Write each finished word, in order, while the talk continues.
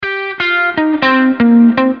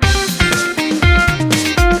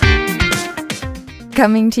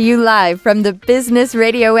Coming to you live from the Business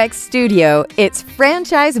Radio X studio, it's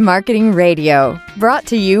Franchise Marketing Radio, brought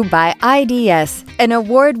to you by IDS, an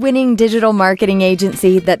award-winning digital marketing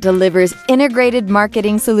agency that delivers integrated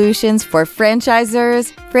marketing solutions for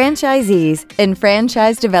franchisors, franchisees, and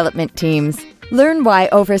franchise development teams. Learn why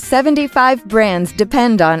over 75 brands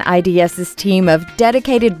depend on IDS's team of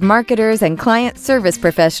dedicated marketers and client service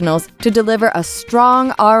professionals to deliver a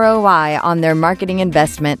strong ROI on their marketing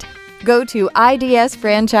investment. Go to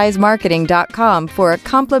idsfranchisemarketing.com for a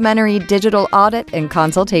complimentary digital audit and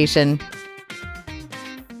consultation.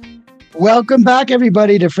 Welcome back,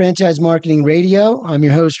 everybody, to Franchise Marketing Radio. I'm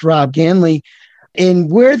your host, Rob Ganley, and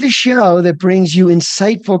we're the show that brings you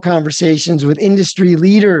insightful conversations with industry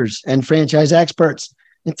leaders and franchise experts.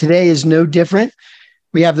 And today is no different.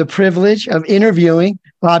 We have the privilege of interviewing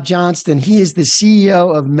Bob Johnston. He is the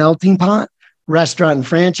CEO of Melting Pot Restaurant and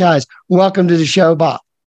Franchise. Welcome to the show, Bob.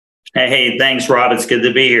 Hey, thanks, Rob. It's good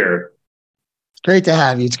to be here. It's great to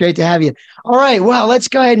have you. It's great to have you. All right. Well, let's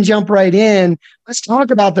go ahead and jump right in. Let's talk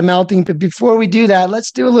about the Melting Pot. Before we do that,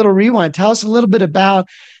 let's do a little rewind. Tell us a little bit about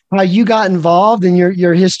how you got involved in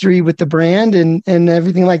your history with the brand and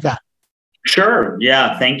everything like that. Sure.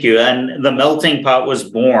 Yeah, thank you. And the Melting Pot was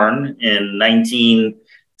born in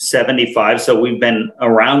 1975, so we've been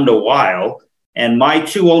around a while. And my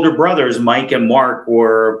two older brothers, Mike and Mark,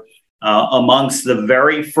 were amongst the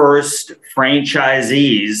very first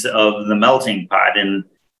franchisees of the Melting Pot in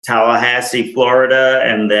Tallahassee, Florida,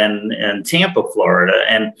 and then in Tampa, Florida.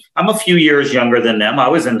 And I'm a few years younger than them. I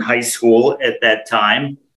was in high school at that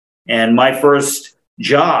time. And my first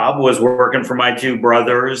job was working for my two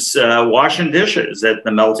brothers, washing dishes at the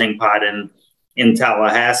Melting Pot in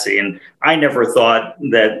Tallahassee. And I never thought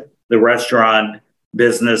that the restaurant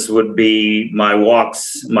business would be my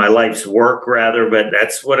life's work, rather, but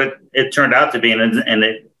that's what it turned out to be. And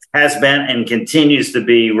it has been and continues to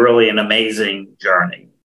be really an amazing journey.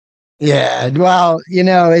 Yeah. Well,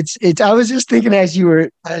 I was just thinking as you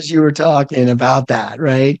were talking about that,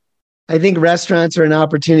 right? I think restaurants are an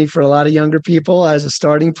opportunity for a lot of younger people as a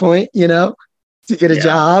starting point, to get a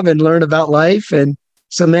job and learn about life. And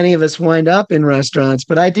so many of us wind up in restaurants,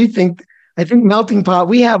 but I think Melting Pot,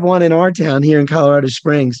 we have one in our town here in Colorado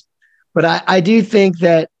Springs, but I do think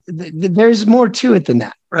that there's more to it than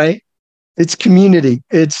that, right? It's community.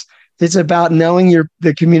 It's about knowing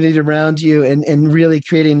the community around you and really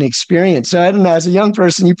creating an experience. So I don't know, as a young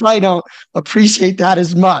person, you probably don't appreciate that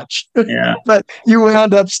as much, but you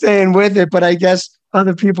wound up staying with it. But I guess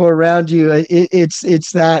other people around you,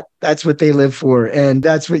 that's what they live for. And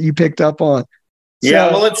that's what you picked up on.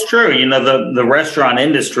 Yeah, well, it's true. The restaurant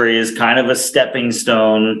industry is kind of a stepping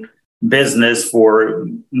stone business for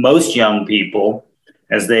most young people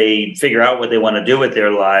as they figure out what they want to do with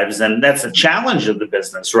their lives. And that's a challenge of the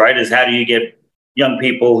business, right? Is how do you get young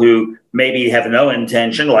people who maybe have no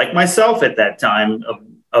intention, like myself at that time,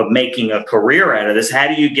 of making a career out of this? How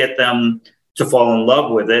do you get them to fall in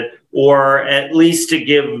love with it, or at least to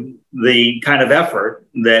give the kind of effort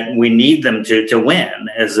that we need them to win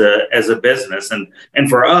as a business? And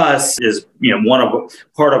for us is,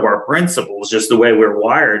 part of our principles, just the way we're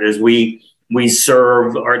wired, is we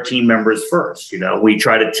serve our team members first. We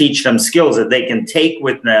try to teach them skills that they can take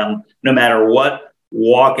with them no matter what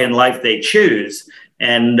walk in life they choose.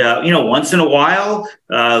 And, once in a while,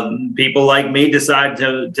 people like me decide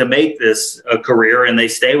to make this a career and they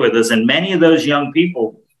stay with us. And many of those young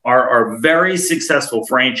people are very successful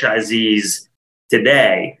franchisees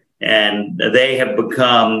today. And they have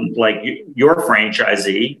become, like your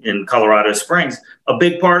franchisee in Colorado Springs, a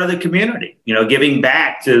big part of the community, giving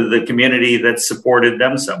back to the community that supported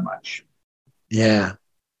them so much. Yeah.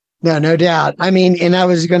 No doubt. I mean, and I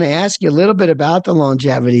was going to ask you a little bit about the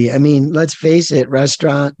longevity. I mean, let's face it,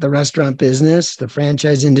 the restaurant business, the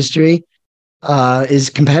franchise industry is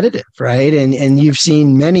competitive, right? And you've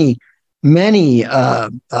seen many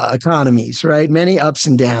economies, right? Many ups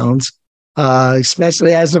and downs,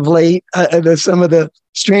 especially as of late, some of the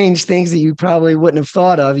strange things that you probably wouldn't have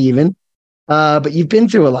thought of even, but you've been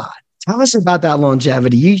through a lot. Tell us about that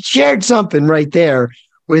longevity. You shared something right there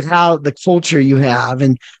with how the culture you have.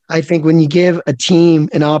 And I think when you give a team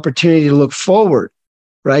an opportunity to look forward,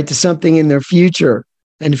 right, to something in their future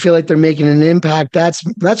and feel like they're making an impact,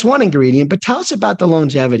 that's one ingredient. But tell us about the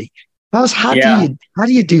longevity. Tell us how do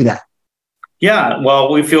you do that? Yeah,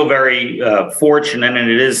 well, we feel very fortunate, and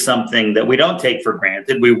it is something that we don't take for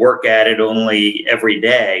granted. We work at it only every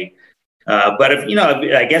day. But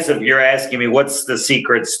I guess if you're asking me what's the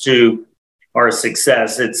secrets to our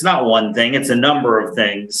success, it's not one thing, it's a number of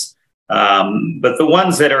things. But the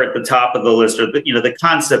ones that are at the top of the list are, the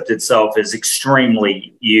concept itself is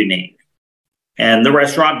extremely unique. And the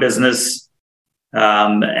restaurant business,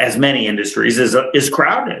 as many industries, is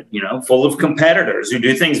crowded, full of competitors who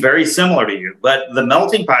do things very similar to you. But the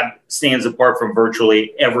Melting Pot stands apart from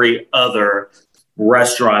virtually every other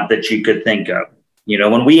restaurant that you could think of.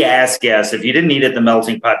 When we ask guests, if you didn't eat at the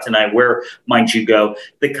Melting Pot tonight, where might you go?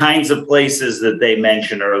 The kinds of places that they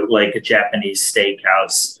mention are like a Japanese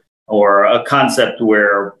steakhouse or a concept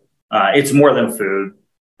where it's more than food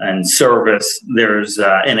and service. There's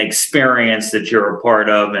an experience that you're a part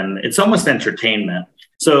of, and it's almost entertainment.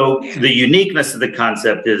 So the uniqueness of the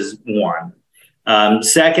concept is one.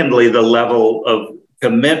 Secondly, the level of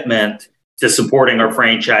commitment to supporting our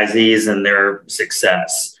franchisees and their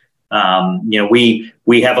success.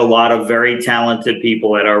 We have a lot of very talented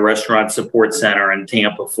people at our restaurant support center in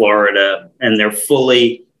Tampa, Florida, and they're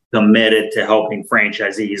fully committed to helping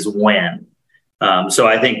franchisees win. So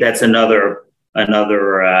I think that's another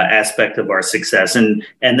aspect of our success, and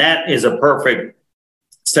that is a perfect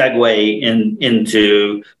segue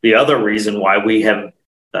into the other reason why we have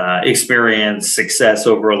experienced success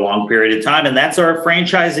over a long period of time, and that's our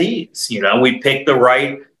franchisees. We pick the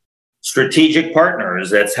right strategic partners.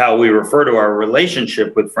 That's how we refer to our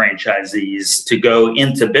relationship with franchisees to go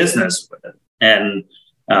into business with. And,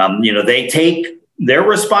 they take their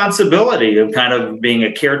responsibility of kind of being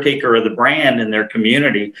a caretaker of the brand in their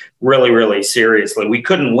community really, really seriously. We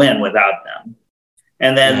couldn't win without them.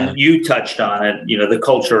 And then you touched on it, the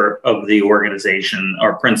culture of the organization,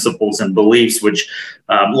 our principles and beliefs, which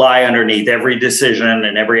lie underneath every decision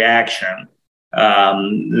and every action.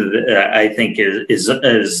 I think is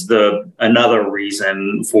another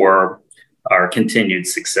reason for our continued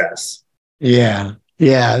success. Yeah.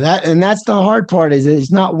 That's the hard part. Is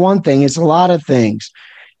it's not one thing; it's a lot of things,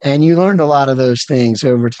 and you learned a lot of those things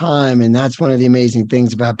over time. And that's one of the amazing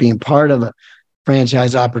things about being part of a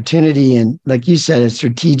franchise opportunity. And like you said, it's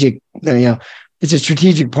strategic. It's a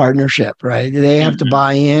strategic partnerrsip, right? They have to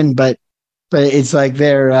buy in, but it's like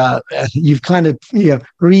you've kind of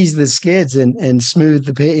greased the skids and smoothed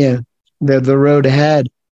the road ahead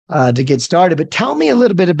to get started. But tell me a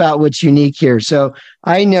little bit about what's unique here. So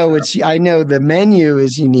I know the menu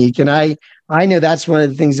is unique, and I know that's one of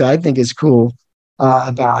the things that I think is cool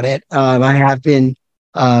about it. I have been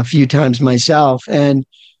a few times myself, and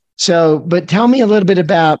so. But tell me a little bit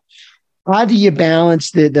about how do you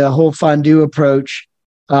balance the whole fondue approach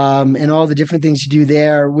and all the different things you do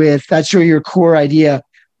there with that's sure your core idea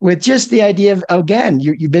with just the idea of, again,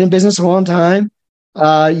 you've been in business a long time.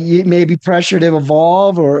 You may be pressured to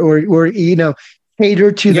evolve or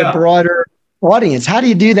cater to the broader audience. How do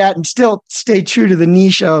you do that and still stay true to the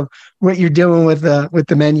niche of what you're doing with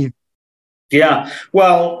the menu? Yeah,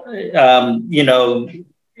 well,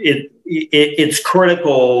 it's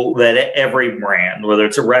critical that every brand, whether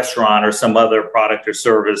it's a restaurant or some other product or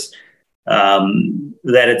service,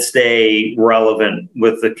 that it stay relevant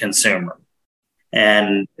with the consumer.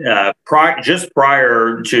 And just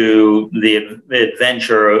prior to the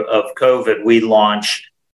adventure of COVID, we launched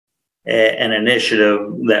an initiative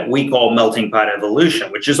that we call Melting Pot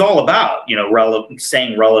Evolution, which is all about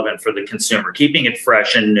staying relevant for the consumer, keeping it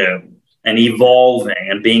fresh and new, and evolving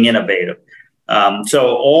and being innovative.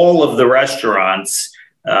 So all of the restaurants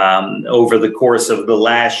over the course of the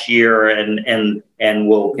last year and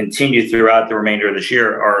will continue throughout the remainder of this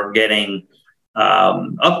year are getting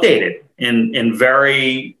updated in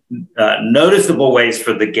very noticeable ways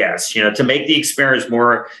for the guests, to make the experience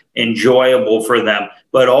more enjoyable for them,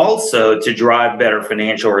 but also to drive better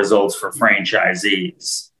financial results for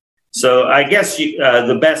franchisees. So I guess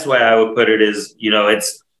the best way I would put it is,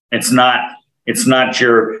 it's not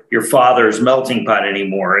your father's melting pot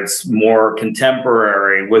anymore. It's more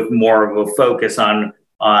contemporary with more of a focus on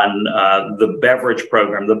the beverage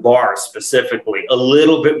program, the bar specifically, a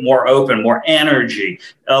little bit more open, more energy.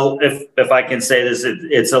 If I can say this,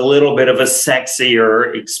 it's a little bit of a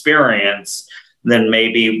sexier experience than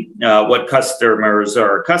maybe what customers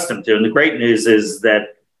are accustomed to. And the great news is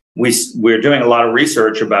that we're doing a lot of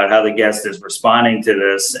research about how the guest is responding to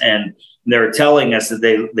this, and they're telling us that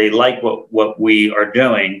they like what we are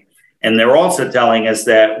doing. And they're also telling us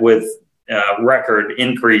that with record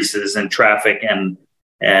increases in traffic and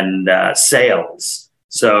sales.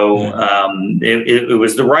 So it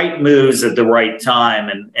was the right moves at the right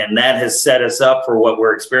time. And that has set us up for what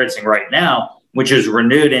we're experiencing right now, which is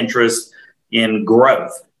renewed interest in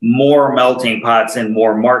growth, more melting pots in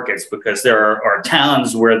more markets, because there are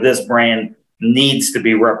towns where this brand needs to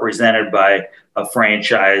be represented by a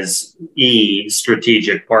franchisee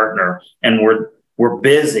strategic partner. And we're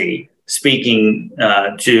busy speaking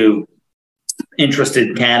to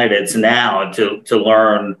interested candidates now to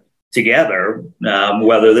learn together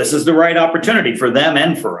whether this is the right opportunity for them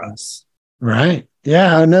and for us. Right.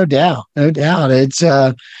 Yeah. No doubt. No doubt. It's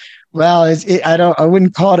well, I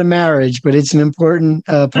wouldn't call it a marriage, but it's an important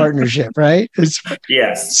partnership, right? It's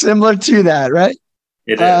Yes, similar to that, right?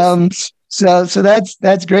 it is. So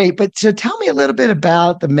that's great. But so tell me a little bit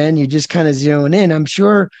about the menu, just kind of zeroing in. I'm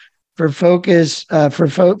sure for folks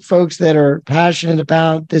that are passionate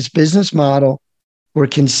about this business model, we're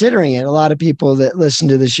considering it. A lot of people that listen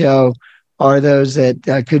to the show are those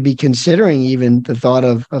that could be considering even the thought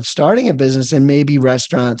of starting a business, and maybe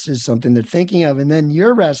restaurants is something they're thinking of. And then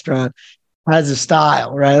your restaurant has a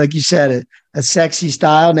style, right? Like you said, a sexy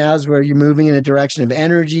style now is where you're moving in a direction of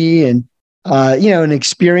energy and, an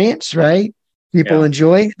experience, right? People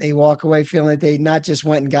enjoy it. They walk away feeling like they not just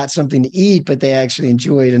went and got something to eat, but they actually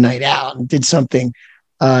enjoyed a night out and did something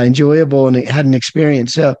enjoyable and had an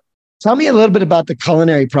experience. So tell me a little bit about the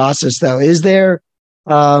culinary process, though. Is there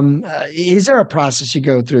a process you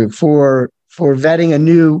go through for vetting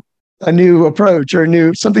a new approach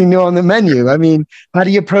or something new on the menu? I mean, how do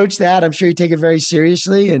you approach that? I'm sure you take it very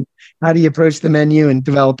seriously. And how do you approach the menu and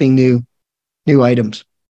developing new items?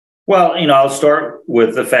 Well, I'll start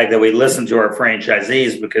with the fact that we listen to our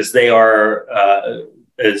franchisees, because they are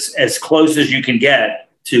as close as you can get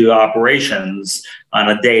to operations on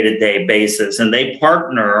a day-to-day basis. And they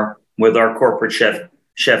partner with our corporate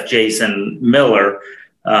chef Jason Miller,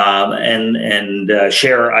 and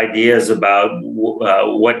share ideas about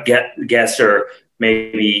what guests are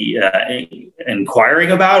maybe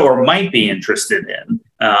inquiring about or might be interested in.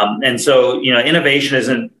 And so, innovation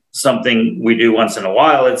isn't something we do once in a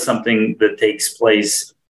while. It's something that takes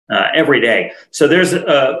place every day. So there's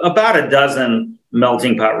about a dozen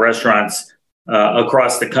melting pot restaurants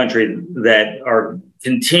across the country that are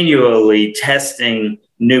continually testing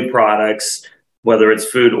new products, whether it's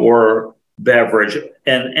food or beverage,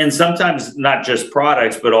 and sometimes not just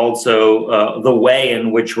products, but also the way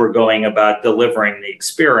in which we're going about delivering the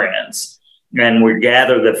experience. And we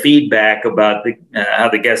gather the feedback about how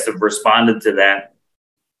the guests have responded to that,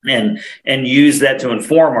 and use that to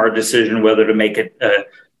inform our decision whether to make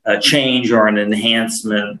a change or an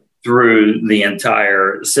enhancement through the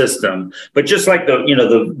entire system. But just like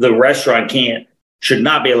the restaurant should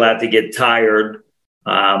not be allowed to get tired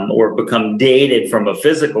or become dated from a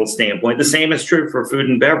physical standpoint. The same is true for food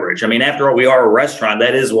and beverage. I mean, after all, we are a restaurant.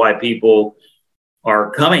 That is why people are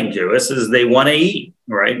coming to us, is they want to eat,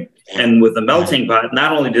 right? And with the melting pot,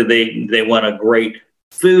 not only do they want a great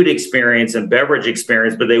food experience and beverage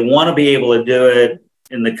experience, but they want to be able to do it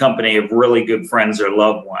in the company of really good friends or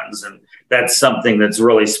loved ones. And that's something that's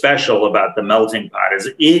really special about the melting pot, is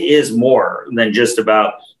it is more than just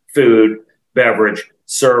about food, beverage,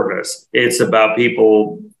 service. It's about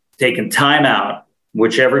people taking time out,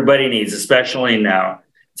 which everybody needs, especially now,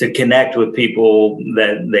 to connect with people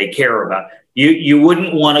that they care about. You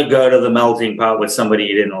wouldn't want to go to the melting pot with somebody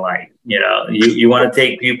you didn't like. You want to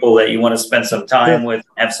take people that you want to spend some time with,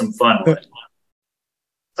 have some fun with.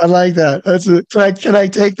 I like that. Can I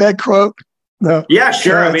take that quote? No. Yeah,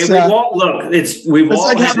 sure. I mean, it's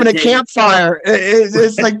like having a campfire.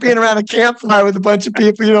 It's like being around a campfire with a bunch of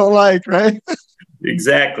people you don't like, right?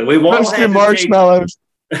 Exactly. We've all had marshmallows.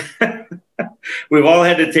 We've all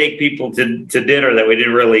had to take people to dinner that we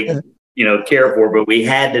didn't really, care for, but we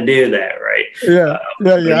had to do that, right? Yeah.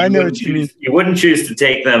 I know what you mean. You wouldn't choose to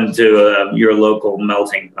take them to your local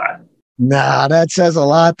melting pot. Nah, that says a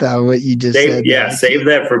lot, though. What you just said. Yeah, save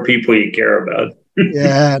that for people you care about.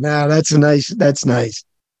 Yeah, no, that's nice.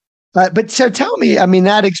 But so tell me, I mean,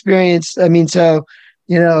 that experience. I mean, so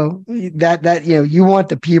you want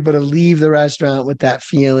the people to leave the restaurant with that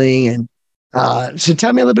feeling, and so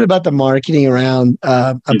tell me a little bit about the marketing around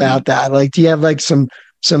about that. Like, do you have like some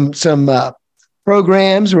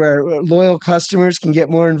programs where loyal customers can get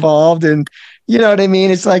more involved? And you know what I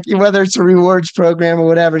mean? It's like, whether it's a rewards program or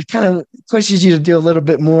whatever, it kind of pushes you to do a little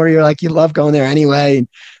bit more. You're like, you love going there anyway.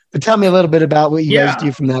 But tell me a little bit about what you guys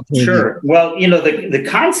do from that point of view. Well, the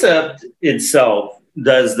concept itself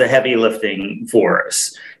does the heavy lifting for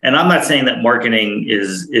us. And I'm not saying that marketing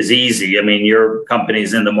is easy. I mean, your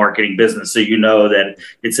company's in the marketing business, so you know that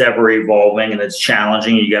it's ever evolving and it's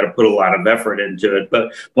challenging. You got to put a lot of effort into it.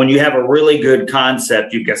 But when you have a really good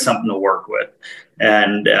concept, you've got something to work with.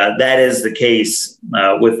 And that is the case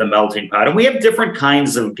with the melting pot. And we have different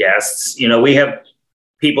kinds of guests. We have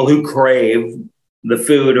people who crave the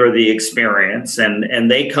food or the experience, and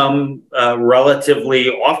they come relatively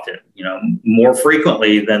often, more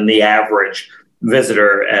frequently than the average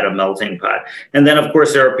visitor at a melting pot. And then, of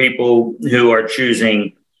course, there are people who are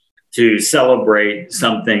choosing to celebrate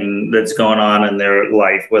something that's going on in their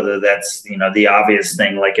life, whether that's, the obvious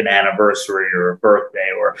thing like an anniversary or a birthday,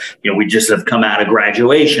 or, we just have come out of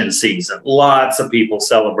graduation season. Lots of people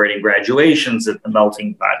celebrating graduations at the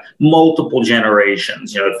Melting Pot, multiple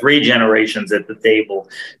generations, 3 generations at the table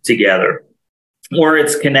together. Or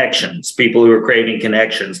it's connections, people who are craving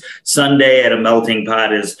connections. Sunday at a Melting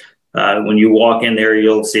Pot is, when you walk in there,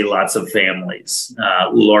 you'll see lots of families,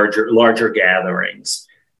 larger gatherings.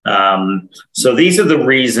 So these are the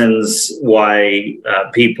reasons why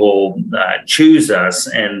people choose us.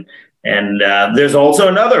 And there's also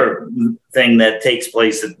another thing that takes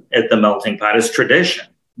place at the Melting Pot is tradition.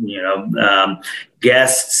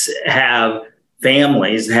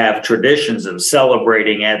 Families have traditions of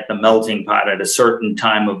celebrating at the Melting Pot at a certain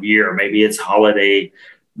time of year. Maybe it's holiday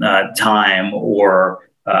time or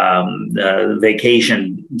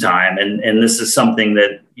vacation time. And this is something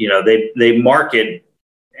that, they market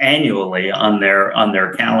annually on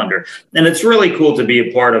their calendar. And it's really cool to be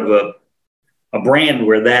a part of a brand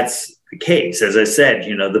where that's the case. As I said,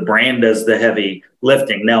 the brand does the heavy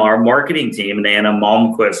lifting. Now, our marketing team, and Anna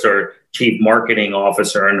Malmquist, our chief marketing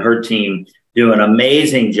officer, and her team do an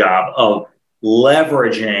amazing job of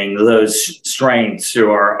leveraging those strengths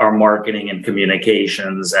through our marketing and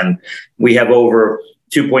communications. And we have over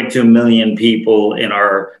 2.2 million people in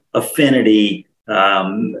our affinity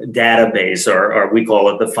database, or we call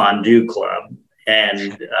it the Fondue Club,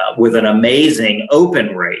 and with an amazing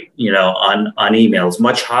open rate, on emails,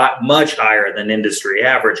 much higher than industry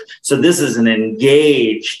average. So this is an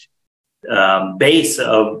engaged base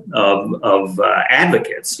of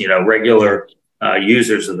advocates, regular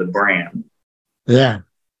users of the brand. Yeah.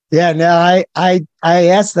 No, I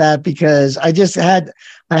asked that because I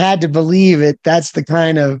had to believe it. That's the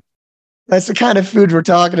kind of food we're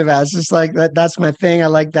talking about. It's just like that's my thing. I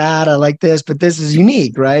like that. I like this, but this is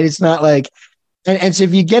unique, right? It's not like, and so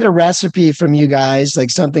if you get a recipe from you guys, like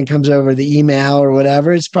something comes over the email or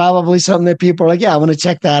whatever, it's probably something that people are like, yeah, I want to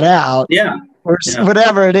check that out. Yeah. Or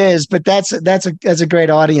whatever it is. But that's a great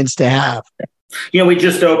audience to have. We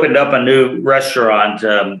just opened up a new restaurant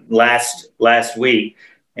last week,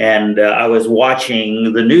 and I was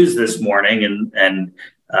watching the news this morning, and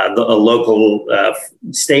a local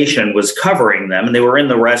station was covering them, and they were in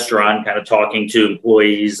the restaurant kind of talking to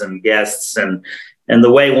employees and guests. And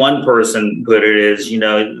the way one person put it is,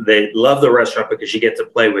 they love the restaurant because you get to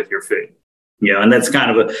play with your food, and that's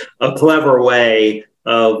kind of a clever way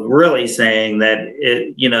of really saying that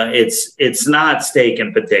it's not steak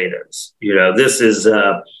and potatoes. This is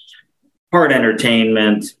part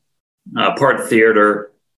entertainment, part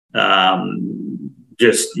theater,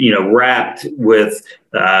 just wrapped with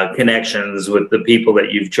connections with the people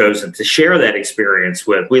that you've chosen to share that experience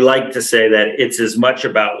with. We like to say that it's as much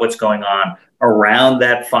about what's going on around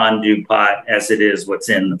that fondue pot as it is what's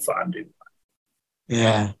in the fondue pot.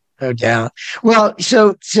 Yeah. No doubt. Well,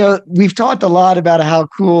 so we've talked a lot about how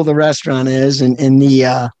cool the restaurant is and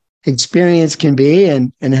the experience can be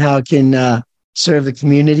and how it can serve the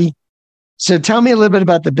community. So tell me a little bit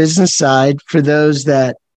about the business side for those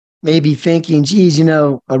that may be thinking, geez,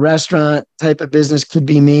 a restaurant type of business could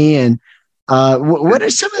be me. And what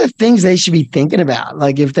are some of the things they should be thinking about?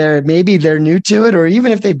 Like if they're new to it, or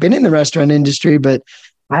even if they've been in the restaurant industry, but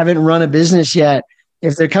haven't run a business yet.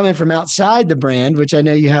 If they're coming from outside the brand, which I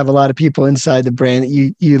know you have a lot of people inside the brand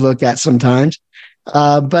that you look at sometimes,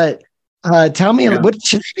 but tell me, what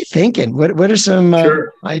should they be thinking? What are some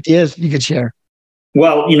ideas you could share?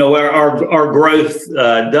 Well, our growth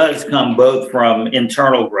does come both from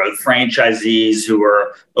internal growth, franchisees who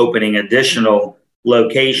are opening additional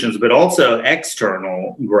locations, but also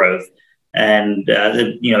external growth. And,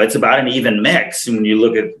 it's about an even mix when you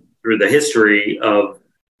look through the history of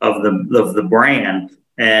the brand.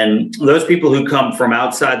 And those people who come from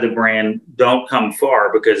outside the brand don't come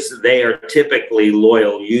far because they are typically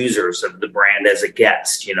loyal users of the brand as a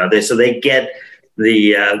guest. So they get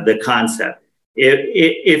the concept.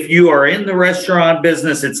 If you are in the restaurant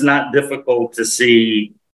business, it's not difficult to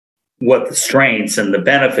see what the strengths and the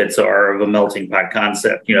benefits are of a melting pot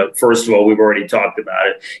concept. First of all, we've already talked about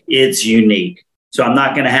it. It's unique. So I'm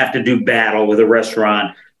not going to have to do battle with a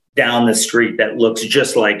restaurant down the street that looks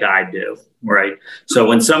just like I do, right? So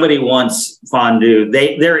when somebody wants fondue,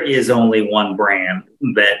 there is only one brand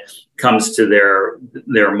that comes to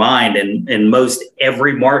their mind in most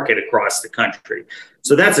every market across the country.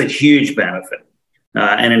 So that's a huge benefit.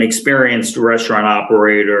 And an experienced restaurant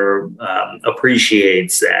operator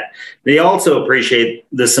appreciates that. They also appreciate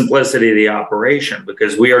the simplicity of the operation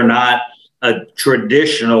because we are not a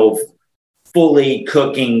traditional fully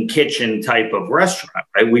cooking kitchen type of restaurant,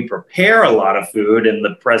 right? We prepare a lot of food and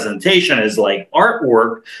the presentation is like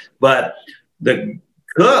artwork, but the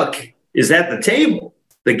cook is at the table.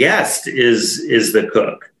 The guest is the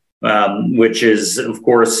cook, which is, of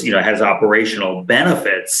course, has operational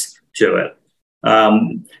benefits to it.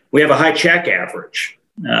 We have a high check average.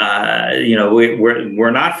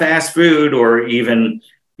 We're not fast food or even,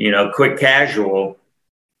 quick casual.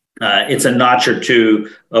 It's a notch or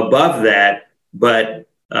two above that, but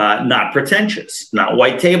not pretentious, not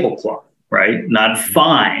white tablecloth, right? Not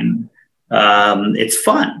fine. It's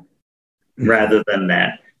fun rather than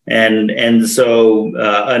that. And so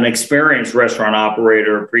an experienced restaurant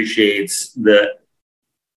operator appreciates the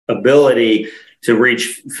ability to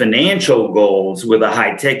reach financial goals with a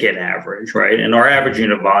high ticket average, right? And our average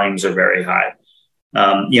unit volumes are very high.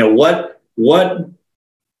 What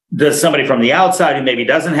does somebody from the outside who maybe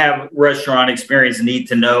doesn't have restaurant experience need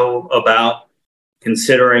to know about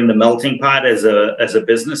considering the melting pot as a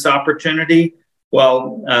business opportunity?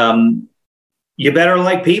 Well, you better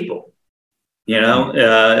like people,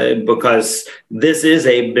 because this is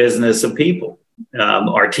a business of people.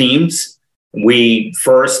 Our teams, we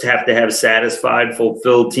first have to have satisfied,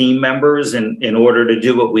 fulfilled team members in order to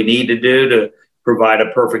do what we need to do to provide a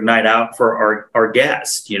perfect night out for our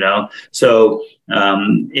guests, So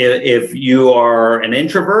if you are an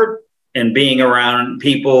introvert and being around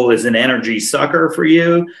people is an energy sucker for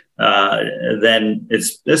you, then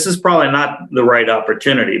this is probably not the right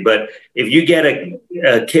opportunity. But if you get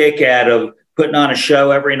a kick out of putting on a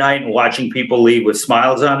show every night and watching people leave with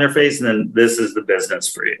smiles on their face, then this is the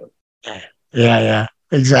business for you. Yeah.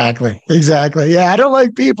 Exactly. Yeah, I don't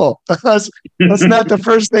like people. That's not the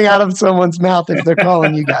first thing out of someone's mouth if they're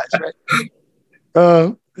calling you guys,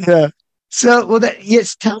 right? Yeah. So,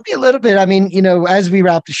 yes, tell me a little bit. I mean, as we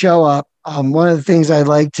wrap the show up, one of the things I'd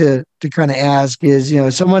like to kind of ask is,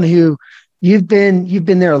 someone who you've been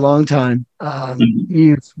there a long time.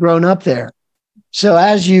 You've grown up there. So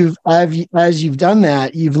as you've done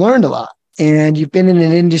that, you've learned a lot, and you've been in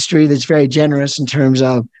an industry that's very generous in terms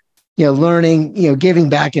of learning, giving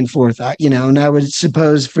back and forth, and I would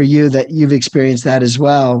suppose for you that you've experienced that as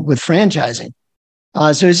well with franchising.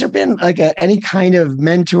 So has there been like any kind of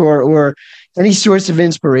mentor or any source of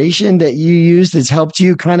inspiration that you use that's helped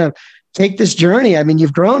you kind of take this journey? I mean,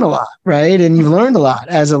 you've grown a lot, right? And you've learned a lot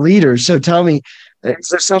as a leader. So tell me, is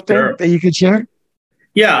there something that you could share?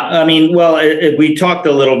 Yeah, I mean, well, we talked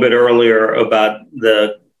a little bit earlier about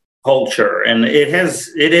the culture, and it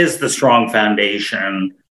is the strong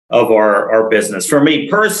foundation of our business. For me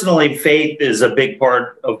personally, faith is a big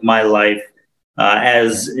part of my life,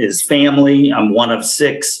 as is family. I'm one of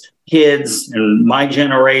 6 kids in my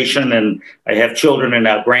generation, and I have children and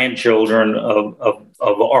now grandchildren of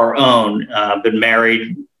our own. I've been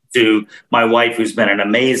married to my wife, who's been an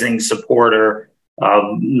amazing supporter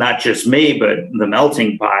of not just me, but the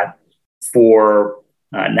melting pot for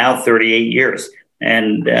now 38 years.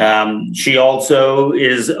 And she also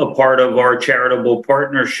is a part of our charitable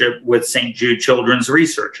partnership with St. Jude Children's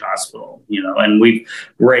Research Hospital, and we've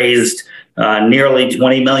raised nearly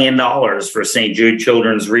 $20 million for St. Jude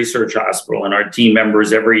Children's Research Hospital. And our team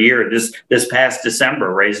members every year, this past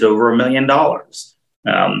December, raised over $1 million.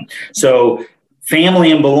 So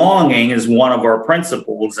family and belonging is one of our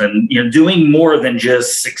principles, and doing more than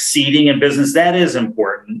just succeeding in business, that is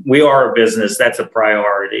important. We are a business, that's a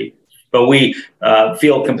priority. But we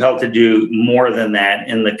feel compelled to do more than that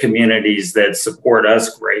in the communities that support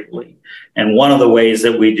us greatly. And one of the ways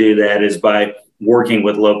that we do that is by working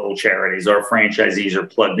with local charities. Our franchisees are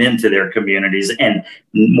plugged into their communities, and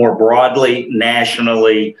more broadly,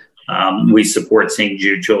 nationally, we support St.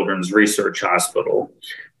 Jude Children's Research Hospital.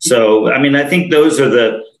 So, I mean, I think those are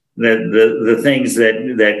the things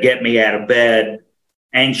that get me out of bed,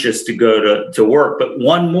 anxious to go to work. But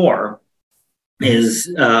one more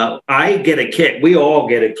is I get a kick. We all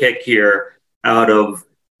get a kick here out of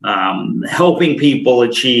helping people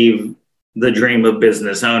achieve the dream of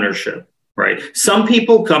business ownership, right? Some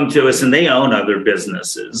people come to us and they own other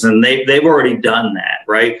businesses, and they've already done that,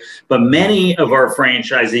 right? But many of our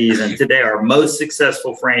franchisees, and today our most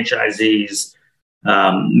successful franchisees,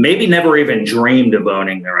 maybe never even dreamed of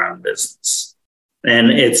owning their own business.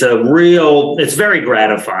 And it's very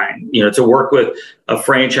gratifying, to work with a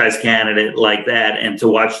franchise candidate like that and to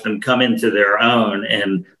watch them come into their own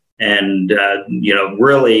and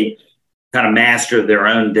really kind of master their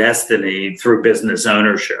own destiny through business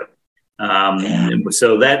ownership.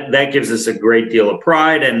 So that gives us a great deal of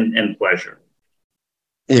pride and pleasure.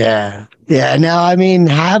 Yeah. Now, I mean,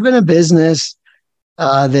 having a business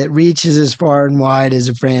that reaches as far and wide as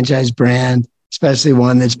a franchise brand, especially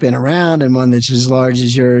one that's been around and one that's as large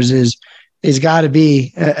as yours is got to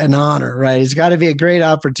be an honor, right? It's got to be a great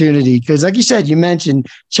opportunity because, like you said, you mentioned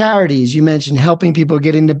charities, you mentioned helping people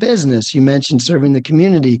get into business, you mentioned serving the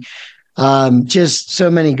community. Just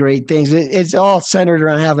so many great things. It's all centered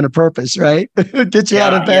around having a purpose, right? Get you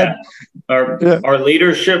out of bed. Our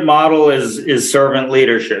leadership model is servant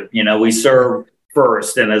leadership. We serve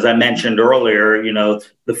first, and as I mentioned earlier,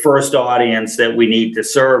 the first audience that we need to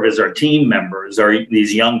serve is our team members, are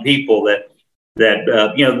these young people that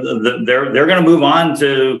they're going to move on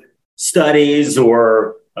to studies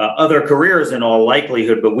or other careers in all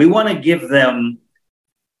likelihood, but we want to give them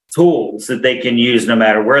tools that they can use no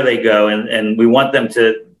matter where they go, and we want them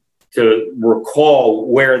to recall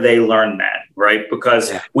where they learned that, right?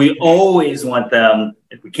 Because we always want them,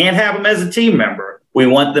 if we can't have them as a team member, we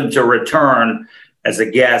want them to return as a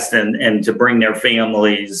guest and to bring their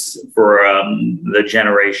families for the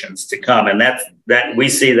generations to come. And that we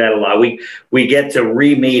see that a lot. We get to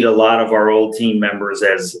re-meet a lot of our old team members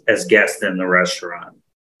as guests in the restaurant.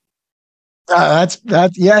 That's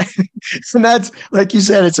yeah. And that's, like you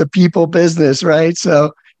said, it's a people business, right?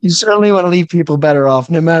 So you certainly want to leave people better off,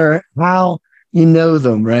 no matter how you know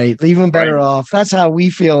them, right? Leave them better off. That's how we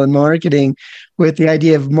feel in marketing with the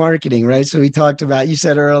idea of marketing, right? So we talked about, you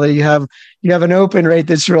said earlier, you have an open rate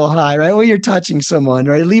that's real high, right? Well, you're touching someone,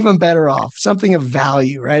 right? Leave them better off, something of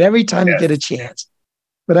value, right? Every time you get a chance.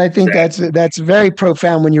 But I think that's very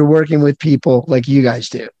profound when you're working with people like you guys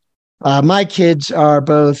do. My kids are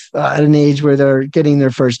both at an age where they're getting their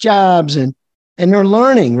first jobs and they're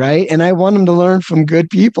learning, right? And I want them to learn from good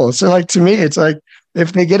people. So like, to me, it's like,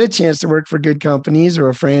 if they get a chance to work for good companies or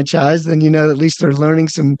a franchise, then, at least they're learning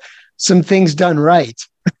some things done right,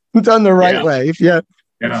 done the right way. If you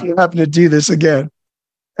happen to do this again.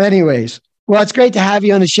 Anyways, well, it's great to have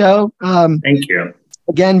you on the show. Thank you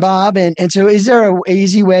again, Bob. And so is there an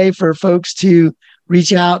easy way for folks to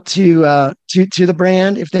reach out to the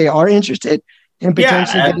brand if they are interested in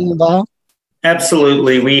potentially getting involved?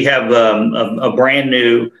 Absolutely. We have a brand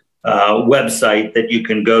new website that you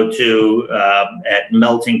can go to at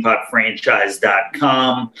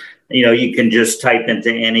meltingpotfranchise.com. You can just type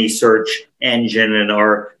into any search engine, and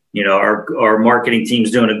our marketing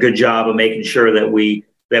team's doing a good job of making sure that we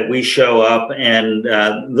show up. And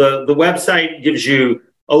the website gives you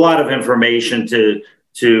a lot of information to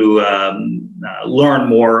learn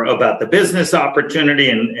more about the business opportunity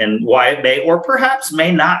and why it may or perhaps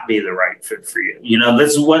may not be the right fit for you.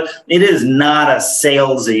 This is what it is, not a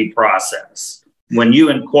salesy process. When you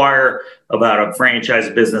inquire about a franchise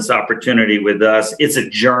business opportunity with us, it's a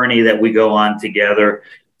journey that we go on together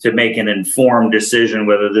to make an informed decision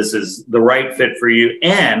whether this is the right fit for you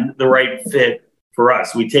and the right fit for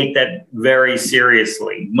us. We take that very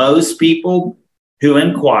seriously. Most people who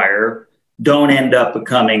inquire don't end up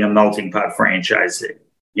becoming a Melting Pot franchisee,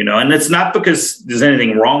 and it's not because there's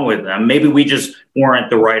anything wrong with them. Maybe we just weren't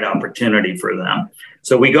the right opportunity for them.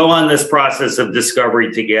 So we go on this process of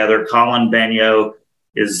discovery together. Colin Benyo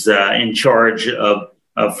is in charge of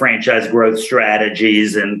franchise growth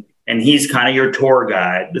strategies, and he's kind of your tour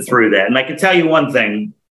guide through that. And I can tell you one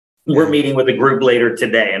thing, we're meeting with a group later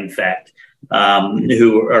today, in fact,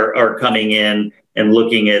 who are coming in and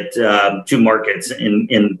looking at 2 markets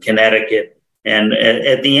in Connecticut. And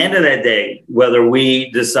at the end of that day, whether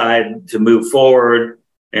we decide to move forward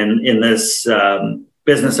in this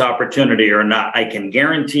business opportunity or not, I can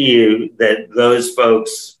guarantee you that those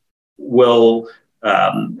folks will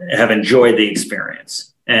have enjoyed the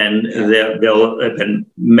experience. And they'll have been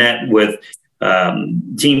met with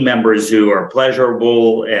team members who are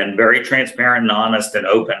pleasurable and very transparent and honest and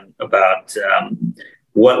open about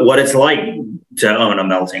what it's like to own a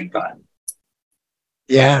melting pot.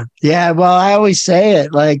 Yeah. Well, I always say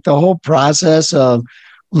it, like, the whole process of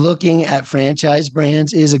looking at franchise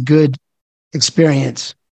brands is a good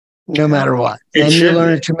experience, no matter what. And you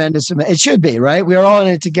learn a tremendous amount. It should be, right? We're all in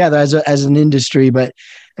it together as an industry, but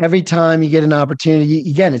every time you get an opportunity,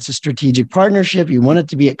 again, it's a strategic partnership. You want it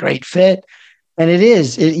to be a great fit. And it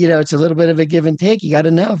is, it's a little bit of a give and take. You got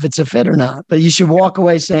to know if it's a fit or not, but you should walk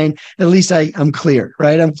away saying, at least I'm clear,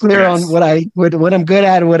 right? I'm clear on what I'm good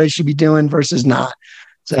at and what I should be doing versus not.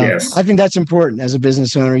 So I think that's important as a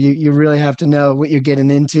business owner. You really have to know what you're getting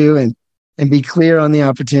into and be clear on the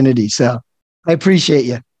opportunity. So I appreciate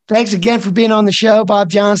you. Thanks again for being on the show, Bob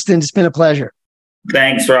Johnston. It's been a pleasure.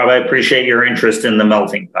 Thanks, Rob. I appreciate your interest in the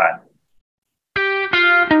melting pot.